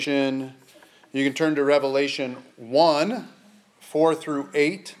You can turn to Revelation 1, 4 through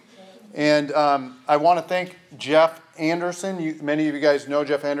 8. And I want to thank Jeff Anderson. Many of you guys know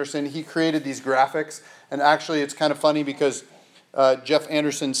Jeff Anderson. He created these graphics. And actually, it's kind of funny because Jeff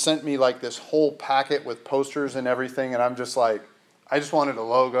Anderson sent me like this whole packet with posters and everything. And I'm just like, I just wanted a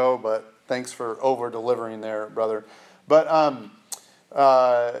logo, but thanks for over-delivering there, brother. But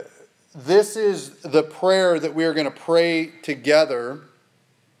this is the prayer that we are going to pray together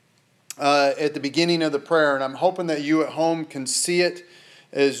at the beginning of the prayer, and I'm hoping that you at home can see it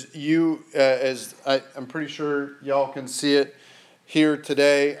I'm pretty sure y'all can see it here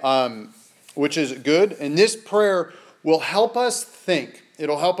today, which is good. And this prayer will help us think.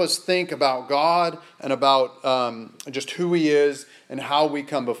 It'll help us think about God and about just who He is and how we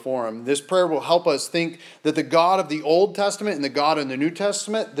come before Him. This prayer will help us think that the God of the Old Testament and the God in the New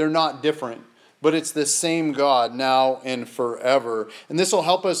Testament, they're not different. But it's the same God now and forever. And this will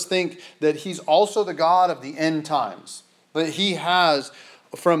help us think that He's also the God of the end times. That He has,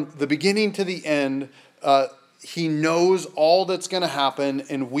 from the beginning to the end, He knows all that's going to happen.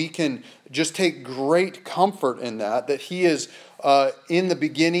 And we can just take great comfort in that. That He is in the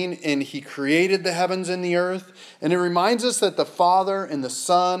beginning and He created the heavens and the earth. And it reminds us that the Father and the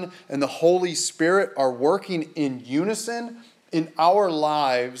Son and the Holy Spirit are working in unison in our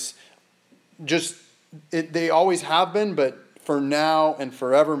lives. They always have been, but for now and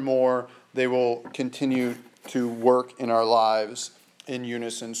forevermore, they will continue to work in our lives in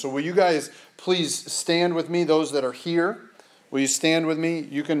unison. So will you guys please stand with me, those that are here? Will you stand with me?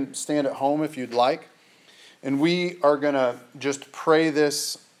 You can stand at home if you'd like. And we are going to just pray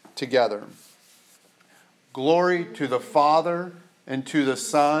this together. Glory to the Father, and to the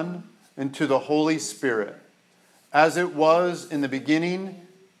Son, and to the Holy Spirit, as it was in the beginning,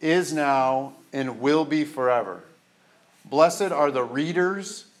 is now, and will be forever. Blessed are the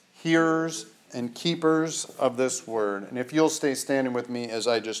readers, hearers, and keepers of this word. And if you'll stay standing with me as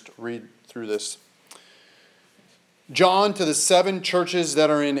I just read through this. John, to the 7 churches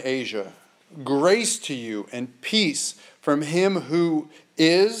that are in Asia, grace to you and peace from Him who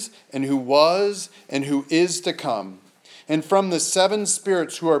is, and who was, and who is to come, and from the 7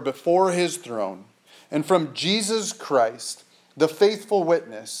 spirits who are before His throne, and from Jesus Christ, the faithful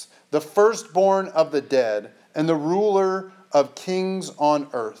witness, the firstborn of the dead, and the ruler of kings on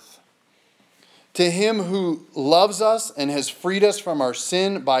earth. To Him who loves us and has freed us from our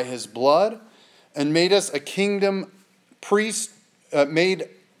sin by His blood, and made us a kingdom, priest to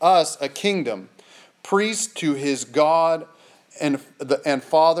His God and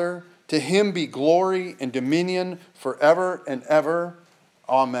Father. To Him be glory and dominion forever and ever.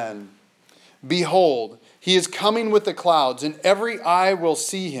 Amen. Behold, He is coming with the clouds, and every eye will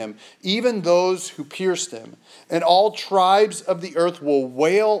see Him, even those who pierced Him. And all tribes of the earth will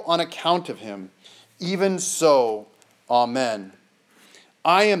wail on account of Him. Even so, Amen.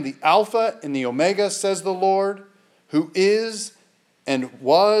 I am the Alpha and the Omega, says the Lord, who is and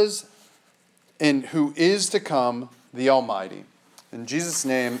was and who is to come, the Almighty. In Jesus'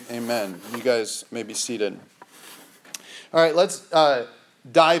 name, amen. You guys may be seated. All right, let's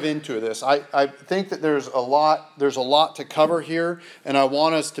dive into this. I think that there's a lot to cover here, and I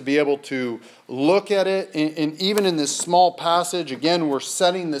want us to be able to look at it. And even in this small passage, again, we're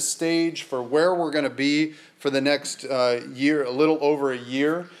setting the stage for where we're going to be for the next year, a little over a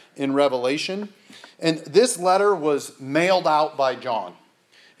year in Revelation. And this letter was mailed out by John.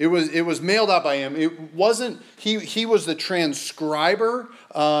 It was mailed out by him. It wasn't he was the transcriber,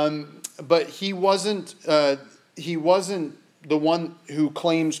 but he wasn't the one who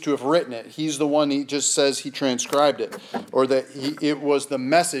claims to have written it. He's the one, he just says he transcribed it, or that it was the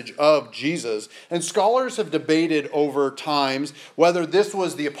message of Jesus. And scholars have debated over times whether this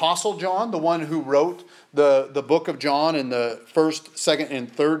was the Apostle John, the one who wrote the book of John and the 1st, 2nd,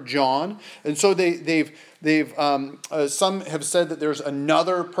 and 3rd John. And so some have said that there's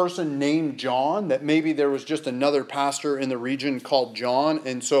another person named John, that maybe there was just another pastor in the region called John,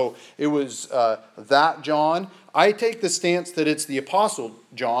 and so it was that John. I take the stance that it's the Apostle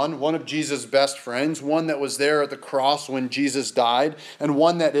John, one of Jesus' best friends, one that was there at the cross when Jesus died, and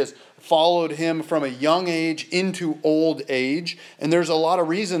one that has followed Him from a young age into old age. And there's a lot of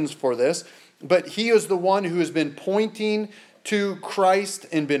reasons for this, but he is the one who has been pointing to Christ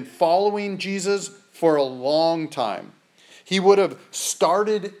and been following Jesus for a long time. He would have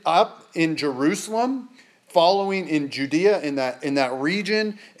started up in Jerusalem, following in Judea, in that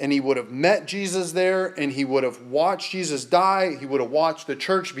region, and he would have met Jesus there, and he would have watched Jesus die. He would have watched the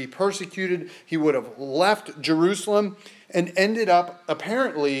church be persecuted. He would have left Jerusalem and ended up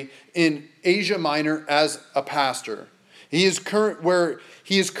apparently in Asia Minor as a pastor. He is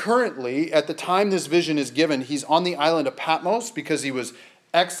currently, at the time this vision is given, he's on the island of Patmos because he was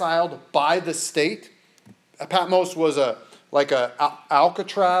exiled by the state. Patmos was like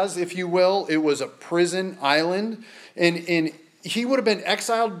Alcatraz, if you will. It was a prison island. And he would have been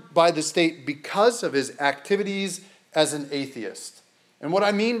exiled by the state because of his activities as an atheist. And what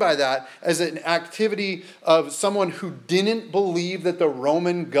I mean by that is an activity of someone who didn't believe that the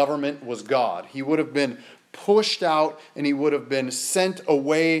Roman government was God. He would have been pushed out and he would have been sent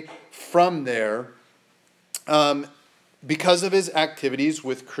away from there because of his activities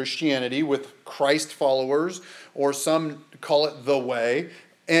with Christianity, with Christ followers, or some call it the way,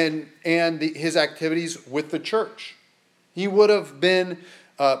 and his activities with the church. He would have been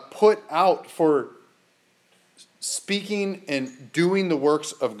put out for speaking and doing the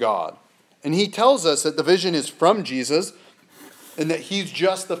works of God. And he tells us that the vision is from Jesus and that he's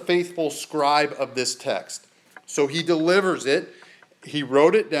just the faithful scribe of this text. So he delivers it, he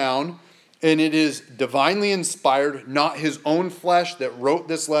wrote it down, and it is divinely inspired, not his own flesh that wrote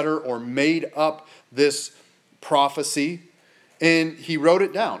this letter or made up this prophecy. And he wrote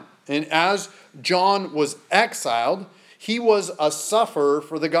it down. And as John was exiled, he was a sufferer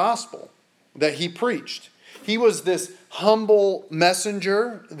for the gospel that he preached. He was this humble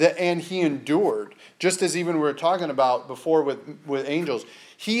messenger and he endured. Just as even we were talking about before with angels.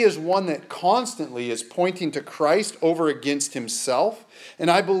 He is one that constantly is pointing to Christ over against himself. And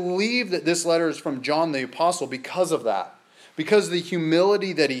I believe that this letter is from John the Apostle because of that. Because of the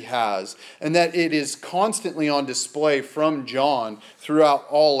humility that he has. And that it is constantly on display from John throughout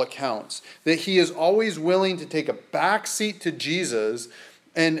all accounts. That he is always willing to take a back seat to Jesus.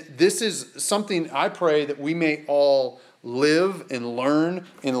 And this is something I pray that we may all live and learn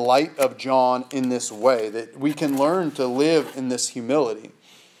in light of John in this way. That we can learn to live in this humility.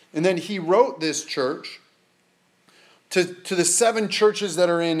 And then he wrote this church to the 7 churches that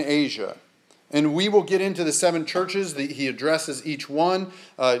are in Asia. And we will get into the 7 churches. He addresses each one.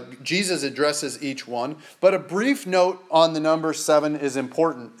 Jesus addresses each one. But a brief note on the number 7 is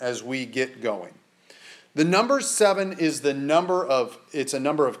important as we get going. The number 7 is a number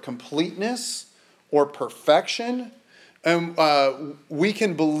of completeness or perfection. And we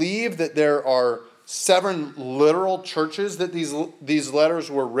can believe that there are 7 literal churches that these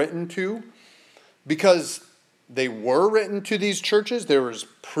letters were written to, because they were written to these churches. There was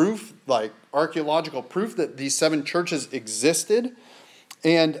proof, like archaeological proof, that these 7 churches existed.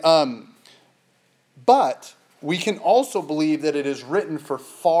 And but we can also believe that it is written for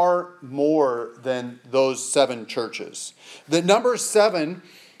far more than those 7 churches. The number 7,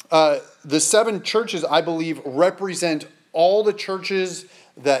 the 7 churches, I believe, represent all the churches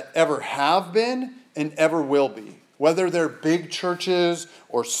that ever have been and ever will be. Whether they're big churches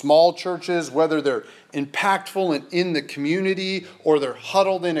or small churches, whether they're impactful and in the community, or they're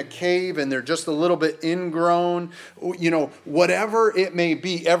huddled in a cave and they're just a little bit ingrown, whatever it may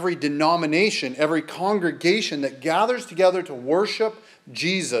be, every denomination, every congregation that gathers together to worship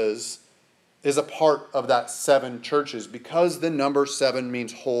Jesus is a part of that 7 churches, because the number 7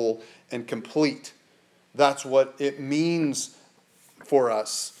 means whole and complete. That's what it means for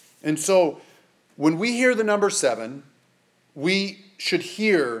us. And so when we hear the number 7, we should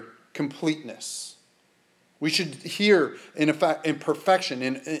hear completeness. We should hear in perfection,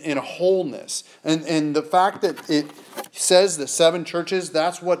 in a wholeness. And the fact that it says the 7 churches,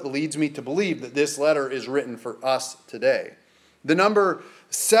 that's what leads me to believe that this letter is written for us today. The number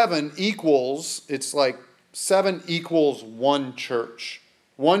 7 equals, it's like 7 equals one church.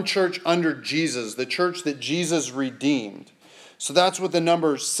 One church under Jesus, the church that Jesus redeemed. So that's what the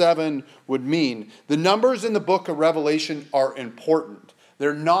number 7 would mean. The numbers in the book of Revelation are important.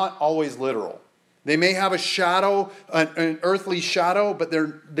 They're not always literal. They may have a shadow, an earthly shadow, but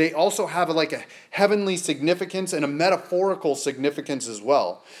they also have like a heavenly significance and a metaphorical significance as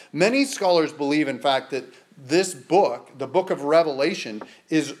well. Many scholars believe, in fact, that this book, the book of Revelation,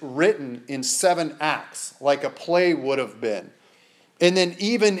 is written in 7 acts, like a play would have been. And then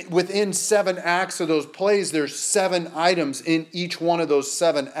even within 7 acts of those plays, there's 7 items in each one of those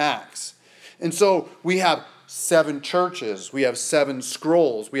 7 acts. And so we have 7 churches, we have 7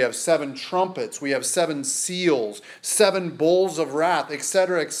 scrolls, we have 7 trumpets, we have 7 seals, 7 bowls of wrath,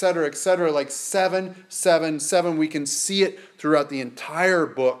 etc., etc., etc., like 7, 7, 7. We can see it throughout the entire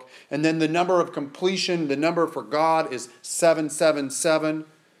book. And then the number of completion, the number for God is 777.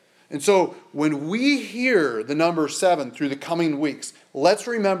 And so when we hear the number 7 through the coming weeks, let's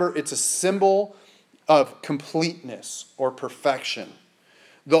remember it's a symbol of completeness or perfection.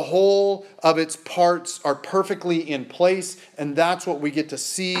 The whole of its parts are perfectly in place, and that's what we get to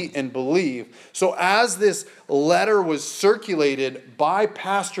see and believe. So as this letter was circulated by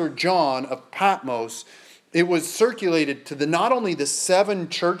Pastor John of Patmos, it was circulated to not only the 7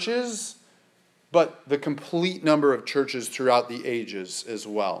 churches, but the complete number of churches throughout the ages as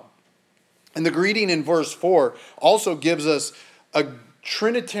well. And the greeting in verse 4 also gives us a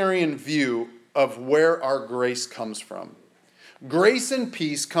Trinitarian view of where our grace comes from. Grace and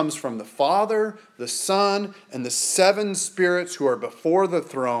peace comes from the Father, the Son, and the 7 spirits who are before the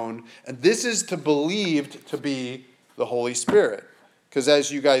throne. And this is believed to be the Holy Spirit. Because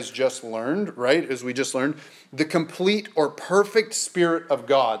as you guys just learned, right, as we just learned, the complete or perfect Spirit of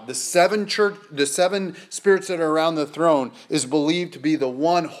God, the 7 spirits that are around the throne, is believed to be the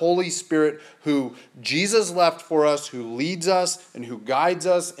one Holy Spirit who Jesus left for us, who leads us and who guides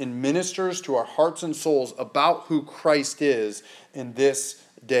us and ministers to our hearts and souls about who Christ is in this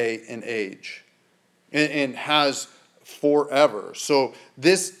day and age, and has forever. So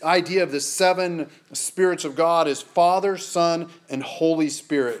this idea of the 7 spirits of God is Father, Son, and Holy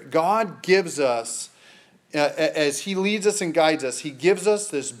Spirit. God gives us, as he leads us and guides us, he gives us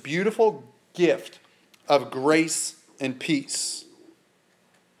this beautiful gift of grace and peace.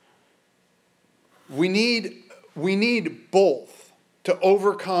 We need both to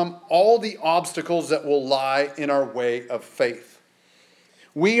overcome all the obstacles that will lie in our way of faith.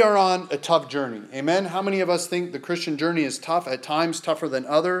 We are on a tough journey. Amen? How many of us think the Christian journey is tough, at times tougher than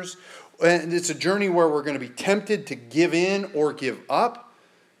others? And it's a journey where we're going to be tempted to give in or give up.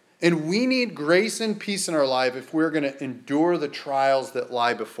 And we need grace and peace in our life if we're going to endure the trials that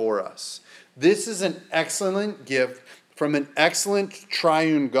lie before us. This is an excellent gift from an excellent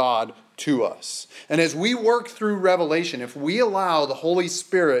triune God to us. And as we work through Revelation, if we allow the Holy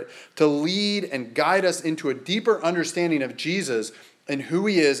Spirit to lead and guide us into a deeper understanding of Jesus and who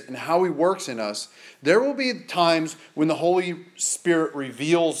he is and how he works in us, there will be times when the Holy Spirit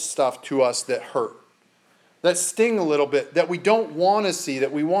reveals stuff to us that hurt, that sting a little bit, that we don't want to see,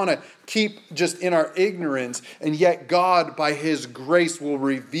 that we want to keep just in our ignorance, and yet God, by his grace, will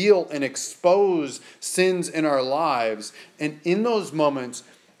reveal and expose sins in our lives. And in those moments,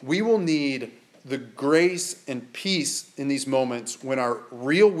 we will need the grace and peace in these moments when our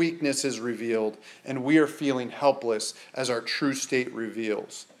real weakness is revealed and we are feeling helpless as our true state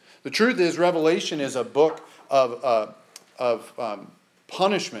reveals. The truth is, Revelation is a book of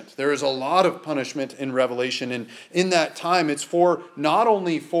punishment. There is a lot of punishment in Revelation, and in that time it's for not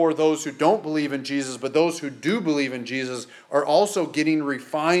only for those who don't believe in Jesus, but those who do believe in Jesus are also getting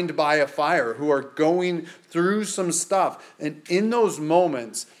refined by a fire, who are going through some stuff. And in those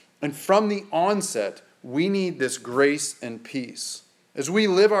moments, and from the onset, we need this grace and peace. As we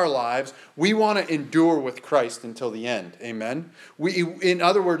live our lives, we want to endure with Christ until the end. Amen? In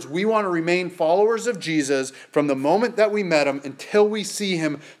other words, we want to remain followers of Jesus from the moment that we met him until we see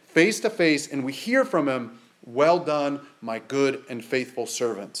him face to face and we hear from him, "Well done, my good and faithful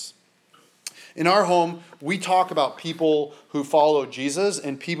servants." In our home, we talk about people who follow Jesus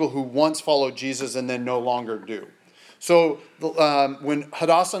and people who once followed Jesus and then no longer do. So when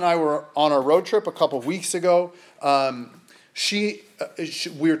Hadassah and I were on our road trip a couple of weeks ago, we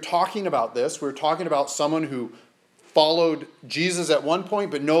were talking about this. We were talking about someone who followed Jesus at one point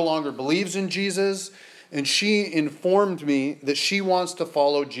but no longer believes in Jesus. And she informed me that she wants to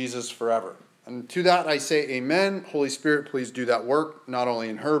follow Jesus forever. And to that I say amen. Holy Spirit, please do that work, not only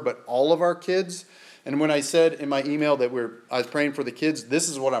in her but all of our kids. And when I said in my email that I was praying for the kids, this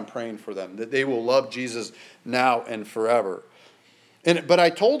is what I'm praying for them, that they will love Jesus now and forever. But I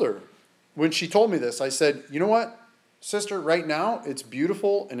told her, when she told me this, I said, "You know what, sister, right now it's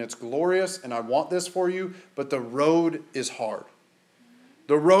beautiful and it's glorious and I want this for you, but the road is hard.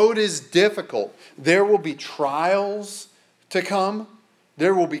 The road is difficult. There will be trials to come.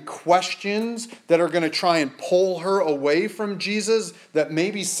 There will be questions that are going to try and pull her away from Jesus, that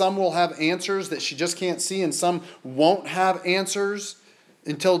maybe some will have answers that she just can't see and some won't have answers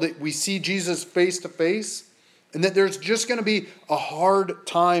until we see Jesus face to face. And that there's just going to be a hard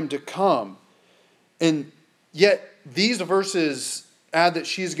time to come. And yet these verses add that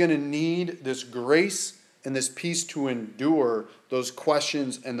she's going to need this grace and this peace to endure those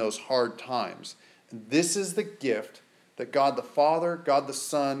questions and those hard times. And this is the gift that God the Father, God the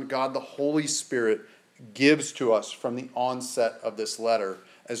Son, God the Holy Spirit gives to us from the onset of this letter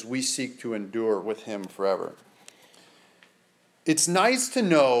as we seek to endure with him forever. It's nice to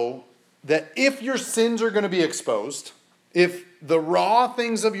know that if your sins are going to be exposed, if the raw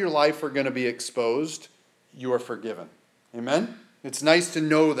things of your life are going to be exposed, you are forgiven. Amen? It's nice to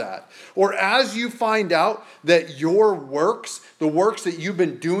know that. Or as you find out that your works, the works that you've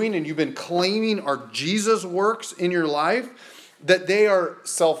been doing and you've been claiming are Jesus' works in your life, that they are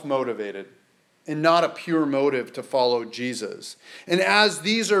self-motivated and not a pure motive to follow Jesus. And as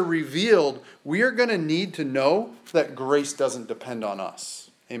these are revealed, we are going to need to know that grace doesn't depend on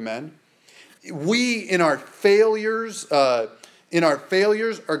us. Amen. We, in our failures, are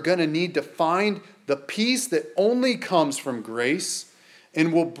going to need to find the peace that only comes from grace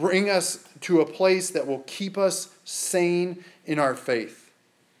and will bring us to a place that will keep us sane in our faith.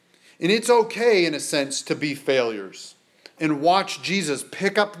 And it's okay, in a sense, to be failures and watch Jesus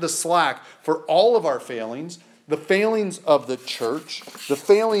pick up the slack for all of our failings, the failings of the church, the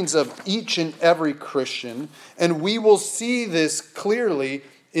failings of each and every Christian, and we will see this clearly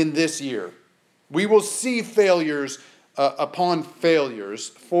in this year. We will see failures upon failures.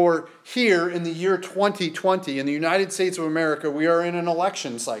 For here in the year 2020, in the United States of America, we are in an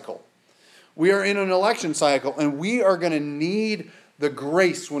election cycle. We are in an election cycle, and we are going to need the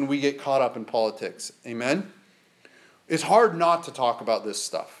grace when we get caught up in politics. Amen? It's hard not to talk about this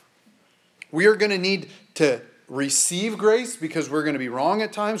stuff. We are going to need to receive grace because we're going to be wrong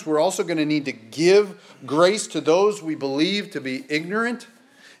at times. We're also going to need to give grace to those we believe to be ignorant.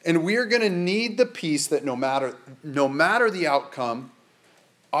 And we are going to need the peace that no matter the outcome,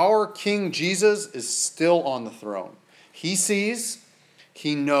 our King Jesus is still on the throne. He sees,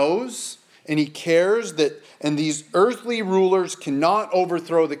 he knows, and he cares and these earthly rulers cannot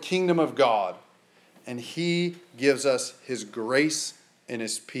overthrow the kingdom of God. And he gives us his grace and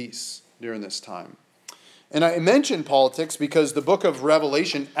his peace during this time. And I mention politics because the book of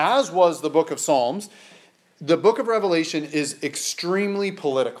Revelation, as was the book of Psalms, the book of Revelation is extremely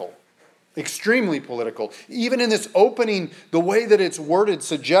political. Extremely political. Even in this opening, the way that it's worded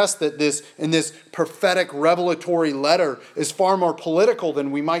suggests that in this prophetic revelatory letter is far more political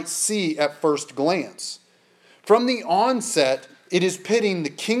than we might see at first glance. From the onset, it is pitting the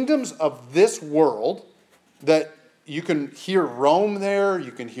kingdoms of this world that you can hear Rome there,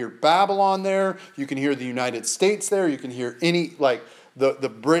 you can hear Babylon there, you can hear the United States there, you can hear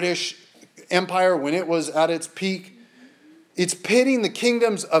the British Empire when it was at its peak. It's pitting the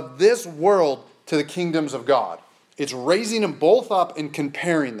kingdoms of this world to the kingdoms of God. It's raising them both up and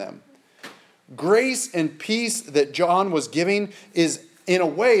comparing them. Grace and peace that John was giving is, in a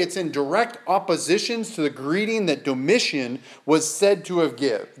way, it's in direct opposition to the greeting that Domitian was said to have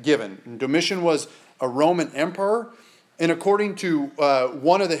given. And Domitian was a Roman emperor, and according to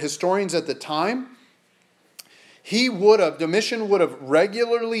one of the historians at the time, Domitian would have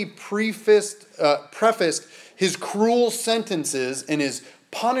regularly prefaced his cruel sentences and his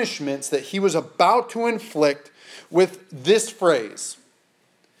punishments that he was about to inflict with this phrase: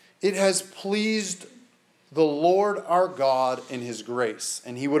 "It has pleased the Lord our God in his grace."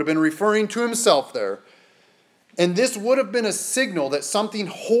 And he would have been referring to himself there. And this would have been a signal that something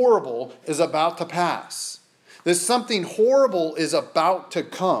horrible is about to pass, that something horrible is about to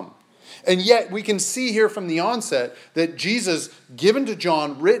come. And yet we can see here from the onset that Jesus, given to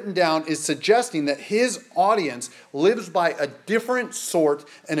John, written down, is suggesting that his audience lives by a different sort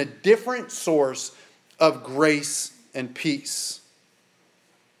and a different source of grace and peace.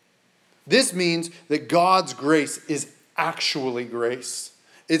 This means that God's grace is actually grace.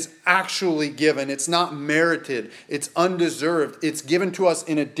 It's actually given. It's not merited. It's undeserved. It's given to us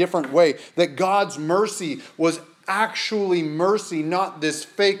in a different way. That God's mercy was actually mercy, not this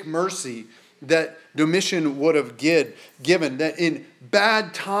fake mercy that Domitian would have given. That in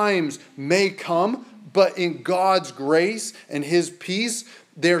bad times may come, but in God's grace and his peace,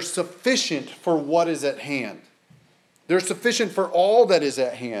 they're sufficient for what is at hand. They're sufficient for all that is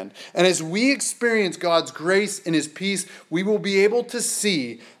at hand. And as we experience God's grace and his peace, we will be able to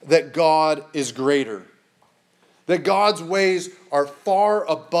see that God is greater. That God's ways are far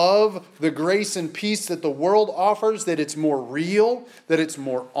above the grace and peace that the world offers, that it's more real, that it's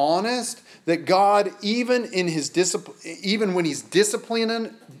more honest, that God, even when he's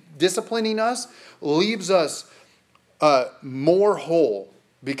disciplining us, leaves us more whole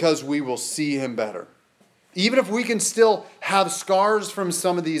because we will see him better. Even if we can still have scars from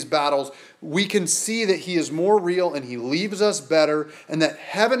some of these battles, we can see that he is more real and he leaves us better, and that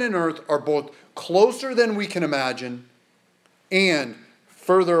heaven and earth are both closer than we can imagine and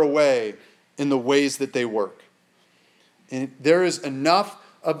further away in the ways that they work. And there is enough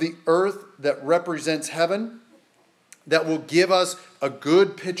of the earth that represents heaven that will give us a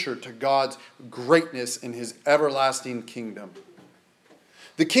good picture to God's greatness in his everlasting kingdom.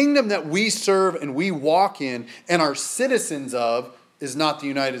 The kingdom that we serve and we walk in and are citizens of is not the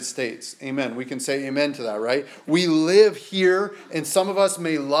United States. Amen. We can say amen to that, right? We live here, and some of us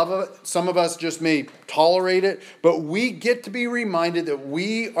may love it, some of us just may tolerate it, but we get to be reminded that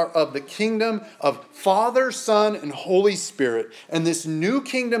we are of the kingdom of Father, Son, and Holy Spirit. And this new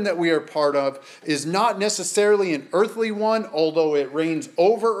kingdom that we are part of is not necessarily an earthly one, although it reigns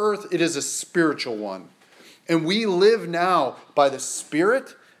over earth, it is a spiritual one. And we live now by the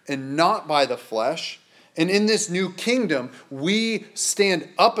Spirit and not by the flesh. And in this new kingdom, we stand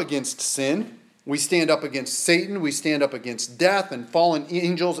up against sin. We stand up against Satan. We stand up against death and fallen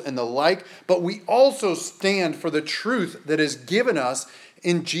angels and the like. But we also stand for the truth that is given us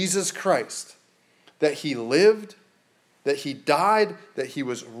in Jesus Christ. That he lived, that he died, that he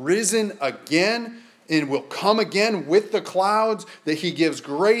was risen again, and will come again with the clouds, that he gives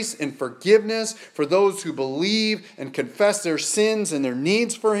grace and forgiveness for those who believe and confess their sins and their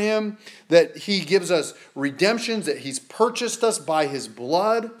needs for him, that he gives us redemptions, that he's purchased us by his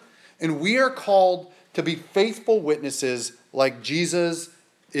blood, and we are called to be faithful witnesses like Jesus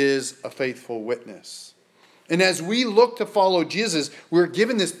is a faithful witness. And as we look to follow Jesus, we're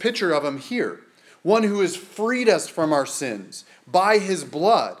given this picture of him here, one who has freed us from our sins by his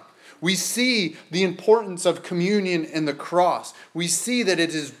blood. We see the importance of communion and the cross. We see that it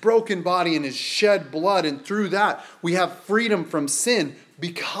is his broken body and his shed blood, and through that we have freedom from sin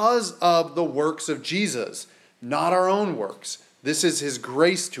because of the works of Jesus, not our own works. This is his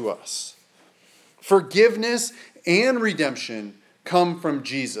grace to us. Forgiveness and redemption come from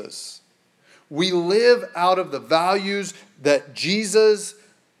Jesus. We live out of the values that Jesus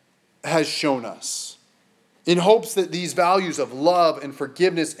has shown us, in hopes that these values of love and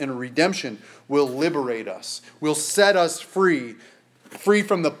forgiveness and redemption will liberate us, will set us free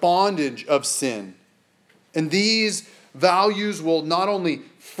from the bondage of sin. And these values will not only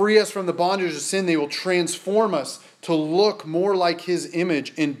free us from the bondage of sin, they will transform us to look more like his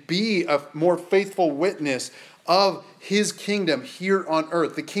image and be a more faithful witness of his kingdom here on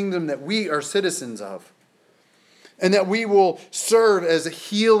earth, the kingdom that we are citizens of. And that we will serve as a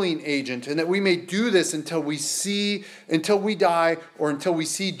healing agent, and that we may do this until we die, or until we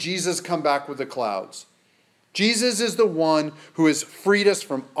see Jesus come back with the clouds. Jesus is the one who has freed us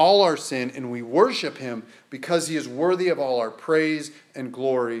from all our sin, and we worship him because he is worthy of all our praise and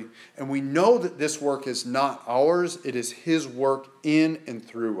glory. And we know that this work is not ours, it is his work in and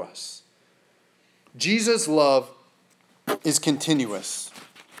through us. Jesus' love is continuous.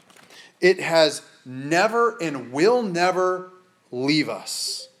 It has never and will never leave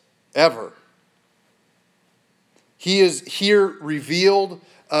us, ever. He is here revealed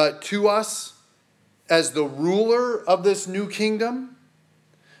to us as the ruler of this new kingdom.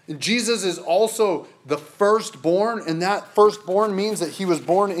 And Jesus is also the firstborn, and that firstborn means that he was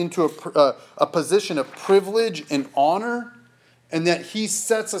born into a position of privilege and honor, and that he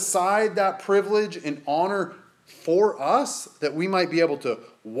sets aside that privilege and honor for us, that we might be able to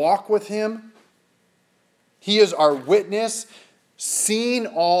walk with him. He is our witness, seeing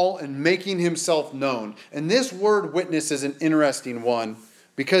all and making himself known. And this word witness is an interesting one,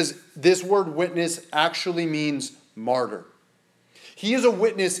 because this word witness actually means martyr. He is a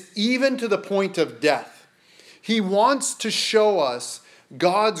witness even to the point of death. He wants to show us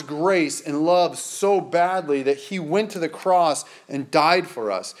God's grace and love so badly that he went to the cross and died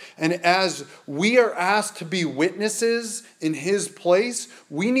for us. And as we are asked to be witnesses in his place,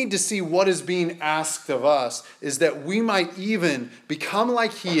 we need to see what is being asked of us, is that we might even become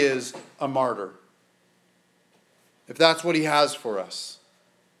like he is, a martyr, if that's what he has for us.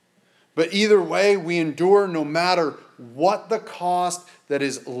 But either way, we endure no matter what the cost that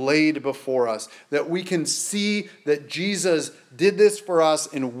is laid before us. That we can see that Jesus did this for us,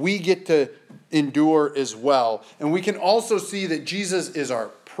 and we get to endure as well. And we can also see that Jesus is our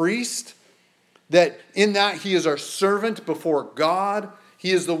priest, that in that he is our servant before God.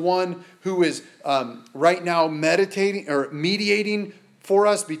 He is the one who is right now mediating for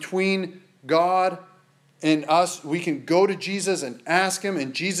us between God and us. We can go to Jesus and ask him,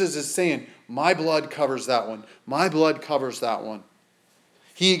 and Jesus is saying, my blood covers that one. My blood covers that one.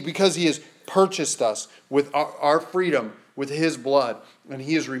 Because he has purchased us with our freedom with his blood, and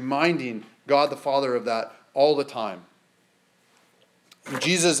he is reminding God the Father of that all the time.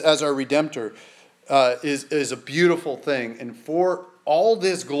 Jesus as our Redemptor is a beautiful thing, and for all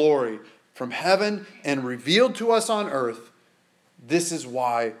this glory from heaven and revealed to us on earth, this is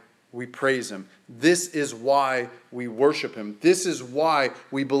why we praise him. This is why we worship him. This is why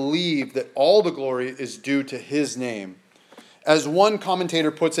we believe that all the glory is due to his name. As one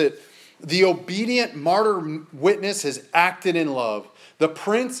commentator puts it, The obedient martyr witness has acted in love. The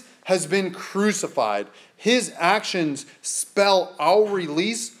prince has been crucified. His actions spell our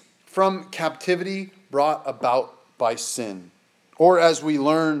release from captivity brought about by sin. Or as we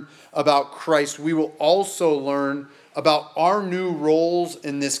learn about Christ, we will also learn about our new roles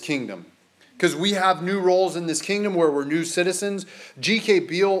in this kingdom. Because we have new roles in this kingdom where we're new citizens. G.K.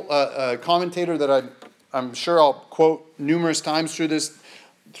 Beale, a commentator that I'm sure I'll quote numerous times through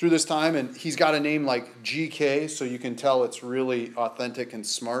this time, and he's got a name like GK, so you can tell it's really authentic and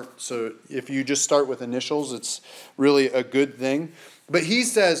smart. So if you just start with initials, it's really a good thing. But he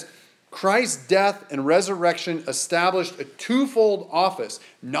says, Christ's death and resurrection established a twofold office,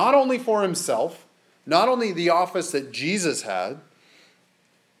 not only for himself, not only the office that Jesus had,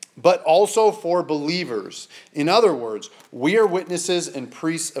 but also for believers. In other words, we are witnesses and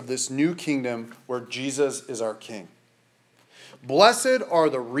priests of this new kingdom where Jesus is our King. Blessed are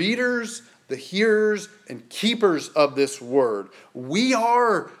the readers, the hearers, and keepers of this word. We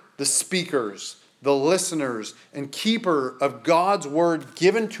are the speakers, the listeners, and keeper of God's word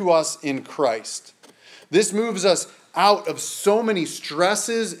given to us in Christ. This moves us out of so many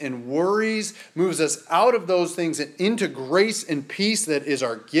stresses and worries, moves us out of those things and into grace and peace that is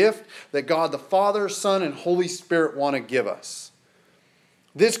our gift that God the Father, Son, and Holy Spirit want to give us.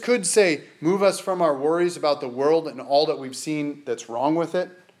 This could say, move us from our worries about the world and all that we've seen that's wrong with it,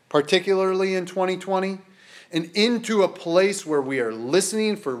 particularly in 2020, and into a place where we are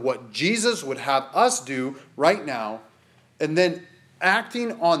listening for what Jesus would have us do right now, and then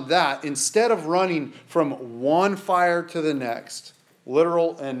acting on that instead of running from one fire to the next,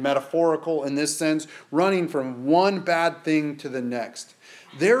 literal and metaphorical in this sense, running from one bad thing to the next.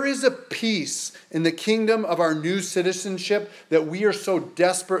 There is a peace in the kingdom of our new citizenship that we are so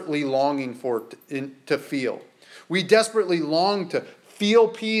desperately longing for to feel. We desperately long to feel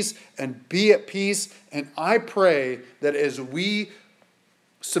peace and be at peace, and I pray that as we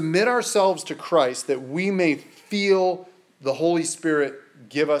submit ourselves to Christ, that we may feel the Holy Spirit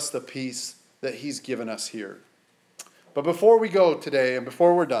give us the peace that he's given us here. But before we go today and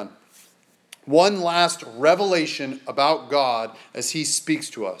before we're done, one last revelation about God as he speaks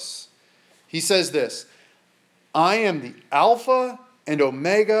to us. He says this, I am the Alpha and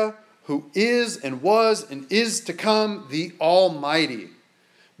Omega, who is and was and is to come, the Almighty.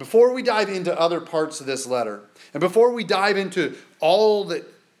 Before we dive into other parts of this letter, and before we dive into all that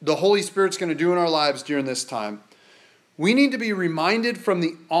the Holy Spirit's going to do in our lives during this time, we need to be reminded from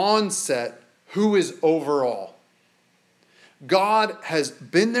the onset who is over all. God has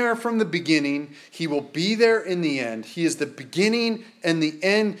been there from the beginning. He will be there in the end. He is the beginning and the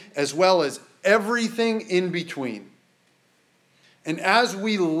end, as well as everything in between. And as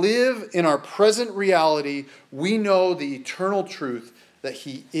we live in our present reality, we know the eternal truth that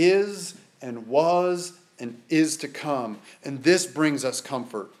he is and was and is to come. And this brings us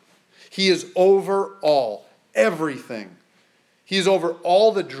comfort. He is over all, everything. He is over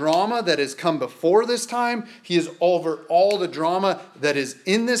all the drama that has come before this time. He is over all the drama that is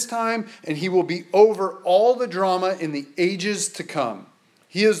in this time. And he will be over all the drama in the ages to come.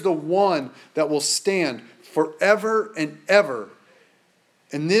 He is the one that will stand forever and ever.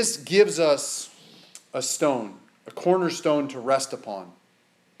 And this gives us a stone, a cornerstone to rest upon.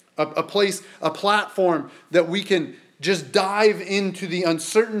 A place, a platform that we can just dive into the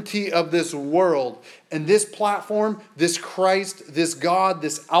uncertainty of this world. And this platform, this Christ, this God,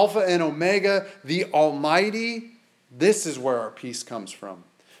 this Alpha and Omega, the Almighty, this is where our peace comes from.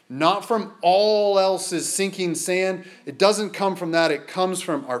 Not from all else's sinking sand. It doesn't come from that. It comes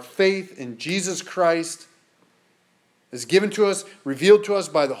from our faith in Jesus Christ. It's given to us, revealed to us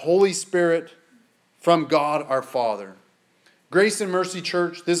by the Holy Spirit from God our Father. Grace and Mercy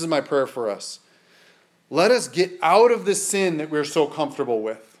Church, this is my prayer for us. Let us get out of the sin that we're so comfortable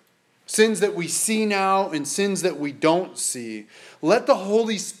with. Sins that we see now and sins that we don't see. Let the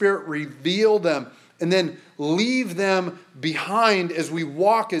Holy Spirit reveal them and then leave them behind as we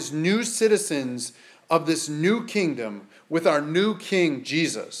walk as new citizens of this new kingdom with our new King,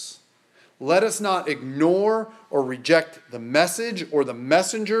 Jesus. Let us not ignore or reject the message or the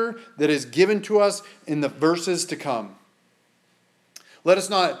messenger that is given to us in the verses to come. Let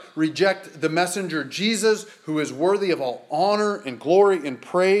us not reject the messenger Jesus, who is worthy of all honor and glory and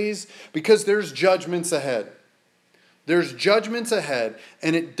praise, because there's judgments ahead. There's judgments ahead,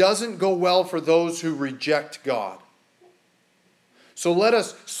 and it doesn't go well for those who reject God. So let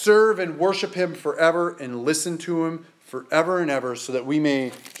us serve and worship him forever and listen to him forever and ever, so that we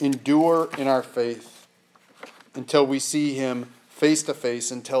may endure in our faith until we see him face to face,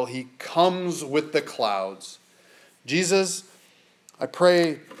 until he comes with the clouds. Jesus, I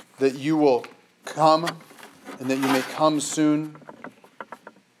pray that you will come and that you may come soon.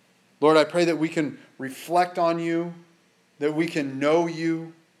 Lord, I pray that we can reflect on you, that we can know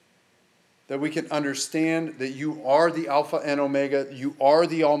you, that we can understand that you are the Alpha and Omega, you are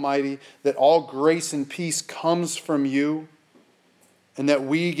the Almighty, that all grace and peace comes from you, and that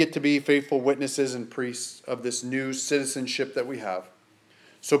we get to be faithful witnesses and priests of this new citizenship that we have.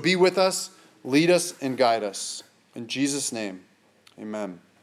 So be with us, lead us, and guide us. In Jesus' name, amen.